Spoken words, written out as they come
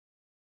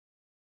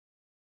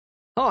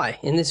Hi,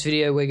 in this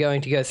video we're going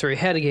to go through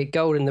how to get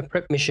gold in the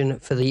prep mission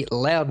for the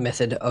loud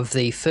method of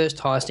the first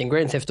heist in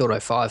Grand Theft Auto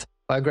 5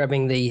 by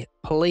grabbing the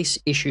Police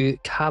Issue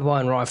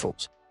Carbine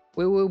Rifles.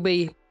 We will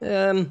be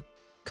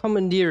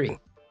commandeering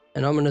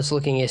an ominous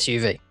looking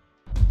SUV.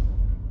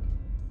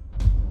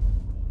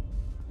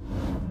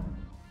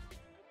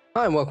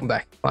 Hi and welcome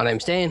back. My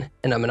name's Dan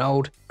and I'm an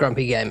old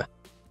grumpy gamer.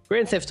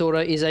 Grand Theft Auto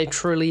is a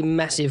truly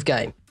massive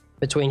game.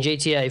 Between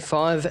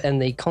GTA5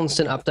 and the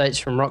constant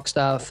updates from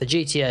Rockstar for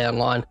GTA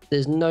Online,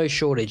 there's no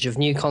shortage of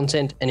new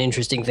content and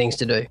interesting things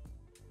to do.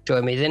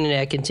 Join me then in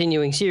our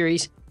continuing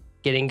series,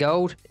 getting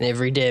gold in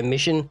every damn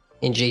mission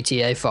in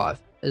GTA5,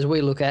 as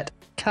we look at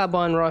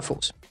carbine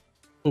rifles.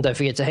 And don't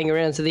forget to hang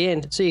around to the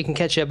end so you can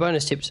catch our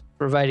bonus tips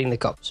for evading the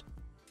cops.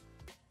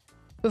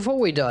 Before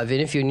we dive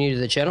in, if you're new to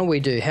the channel, we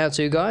do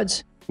how-to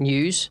guides,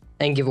 news,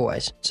 and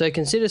giveaways, so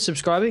consider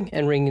subscribing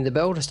and ringing the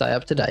bell to stay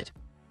up to date.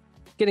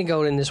 Getting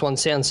gold in this one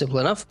sounds simple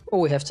enough. All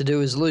we have to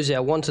do is lose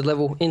our wanted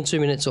level in 2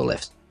 minutes or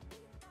less.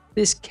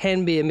 This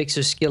can be a mix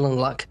of skill and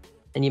luck,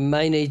 and you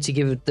may need to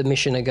give the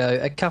mission a go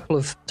a couple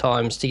of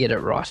times to get it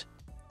right.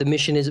 The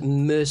mission is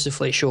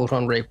mercifully short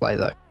on replay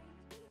though,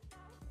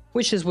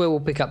 which is where we'll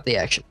pick up the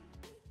action.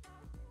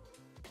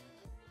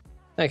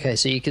 Okay,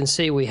 so you can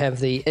see we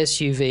have the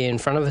SUV in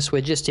front of us.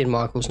 We're just in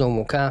Michael's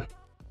normal car.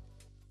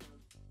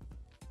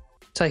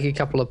 Take a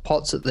couple of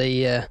pots at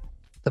the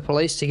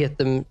police to get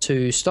them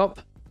to stop.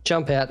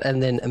 Jump out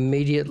and then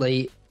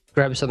immediately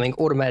grab something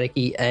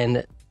automatic-y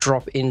and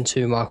drop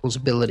into Michael's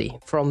ability.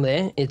 From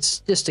there,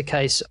 it's just a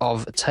case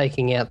of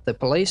taking out the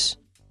police,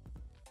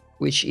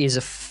 which is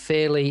a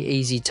fairly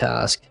easy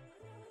task.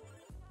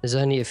 There's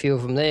only a few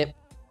of them there.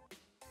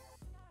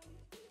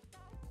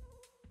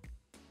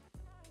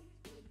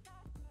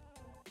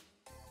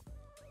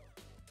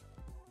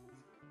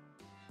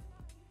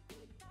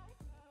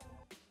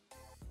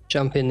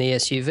 Jump in the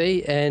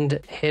SUV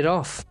and head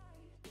off.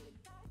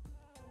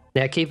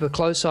 Now keep a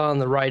close eye on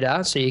the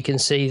radar so you can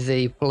see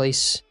the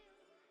police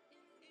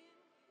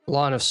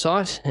line of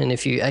sight, and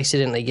if you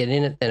accidentally get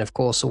in it, then of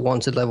course the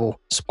wanted level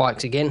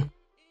spikes again.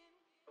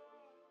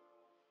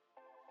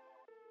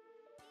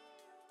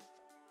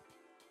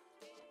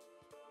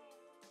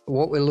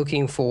 What we're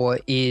looking for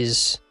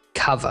is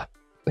cover.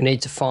 We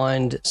need to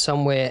find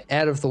somewhere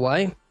out of the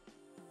way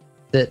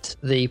that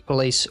the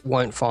police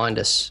won't find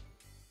us.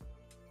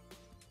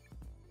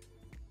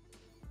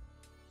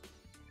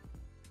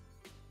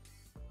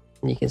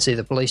 You can see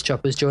the police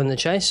choppers join the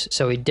chase,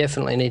 so we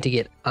definitely need to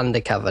get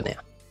undercover now.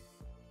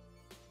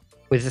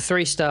 With the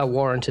 3-star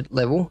warranted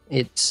level,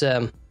 it's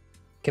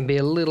can be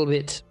a little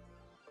bit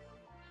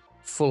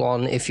full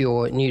on if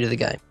you're new to the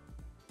game.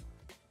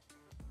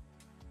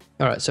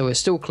 Alright, so we're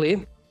still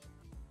clear.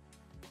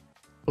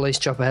 Police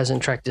chopper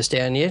hasn't tracked us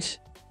down yet,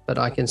 but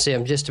I can see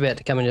I'm just about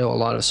to come into a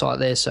line of sight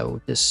there, so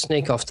we'll just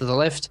sneak off to the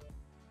left.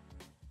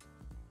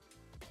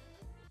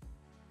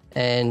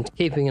 And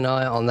keeping an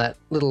eye on that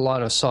little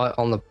line of sight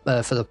on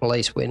the for the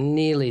police. We're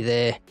nearly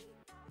there.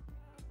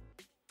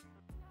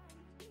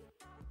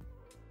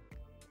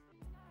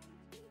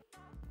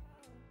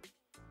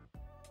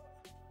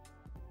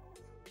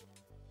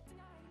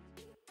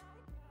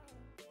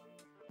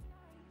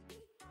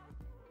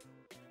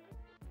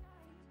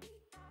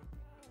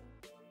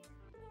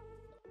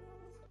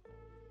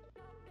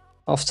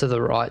 Off to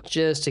the right,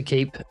 just to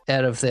keep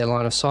out of their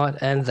line of sight,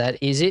 and that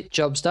is it.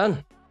 Job's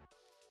done.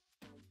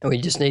 And we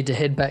just need to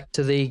head back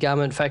to the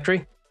garment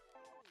factory.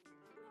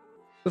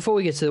 Before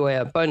we get to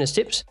our bonus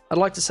tips, I'd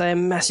like to say a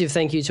massive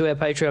thank you to our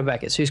Patreon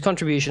backers, whose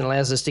contribution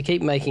allows us to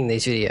keep making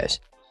these videos.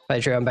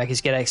 Patreon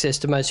backers get access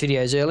to most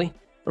videos early,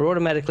 are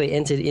automatically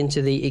entered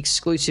into the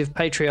exclusive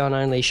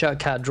Patreon-only shark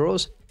card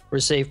draws,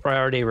 receive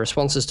priority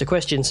responses to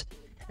questions,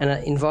 and are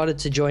invited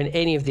to join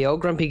any of the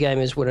old grumpy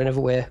gamers whenever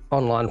we're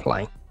online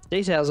playing.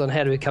 Details on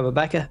how to become a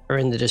backer are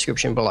in the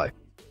description below.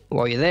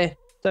 While you're there,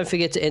 don't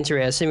forget to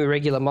enter our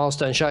semi-regular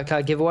milestone shark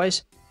card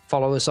giveaways,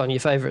 follow us on your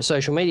favourite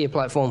social media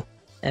platform,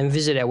 and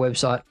visit our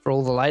website for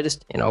all the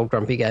latest in old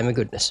grumpy gamer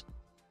goodness.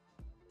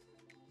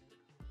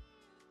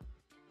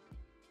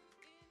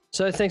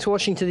 So thanks for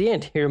watching to the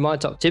end. Here are my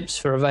top tips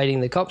for evading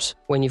the cops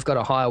when you've got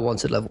a higher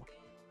wanted level.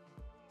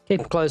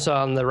 Keep a close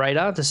eye on the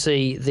radar to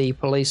see the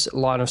police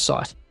line of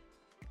sight.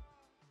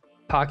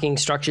 Parking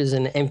structures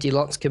and empty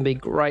lots can be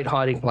great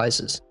hiding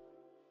places.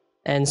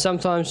 And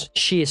sometimes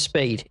sheer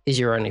speed is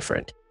your only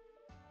friend.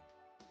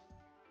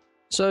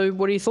 So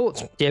what are your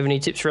thoughts? Do you have any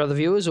tips for other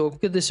viewers, or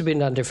could this have been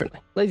done differently?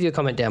 Leave your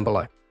comment down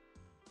below.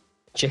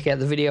 Check out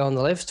the video on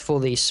the left for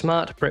the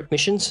smart prep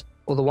missions,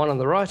 or the one on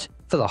the right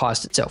for the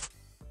heist itself.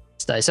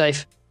 Stay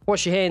safe,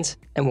 wash your hands,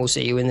 and we'll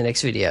see you in the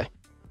next video.